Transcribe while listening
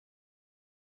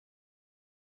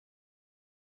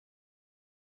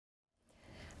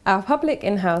Our public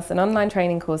in-house and online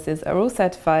training courses are all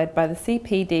certified by the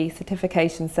CPD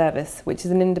Certification Service, which is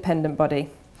an independent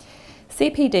body.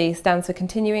 CPD stands for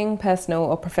Continuing Personal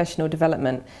or Professional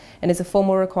Development and is a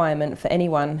formal requirement for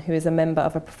anyone who is a member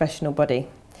of a professional body.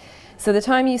 So the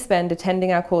time you spend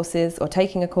attending our courses or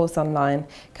taking a course online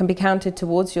can be counted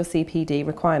towards your CPD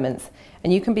requirements,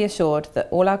 and you can be assured that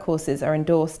all our courses are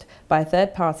endorsed by a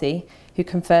third party who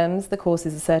confirms the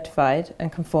courses are certified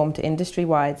and conform to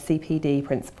industry-wide CPD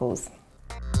principles.